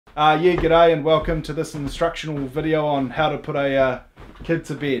Yeah, g'day and welcome to this instructional video on how to put a kid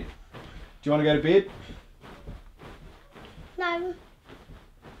to bed. Do you want to go to bed? No.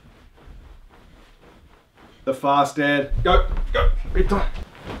 The fast, Dad. Go, bedtime.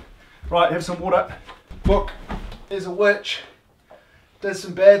 Right, have some water. Look, there's a witch. Does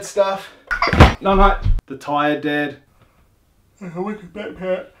some bad stuff. No. The tired Dad. A wicked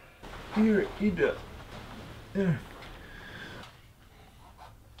backpack. Here, eat it. There.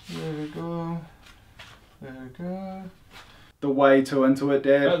 There we go. There we go. The way too into it,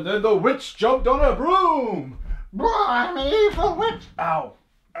 Dad. And then the witch jumped on a broom. I'm an evil witch. Ow.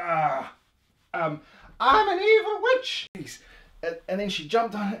 I'm an evil witch. And then she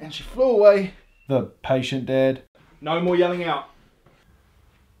jumped on it and she flew away. The patient Dad. No more yelling out.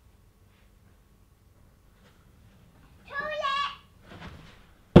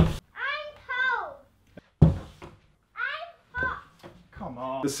 Come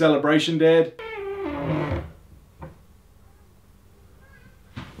on. The celebration, Dad.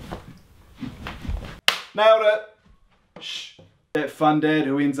 Nailed it. Shh. That fun dad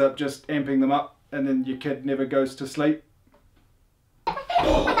who ends up just amping them up and then your kid never goes to sleep.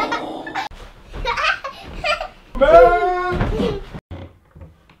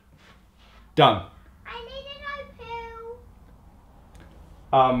 Done. I need to know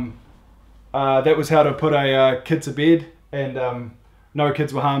poo. That was how to put a kid to bed, and no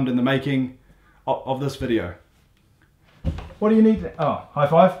kids were harmed in the making of this video. What do you need? Oh, high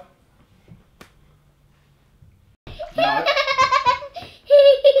five. No.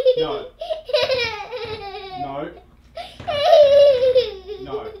 No.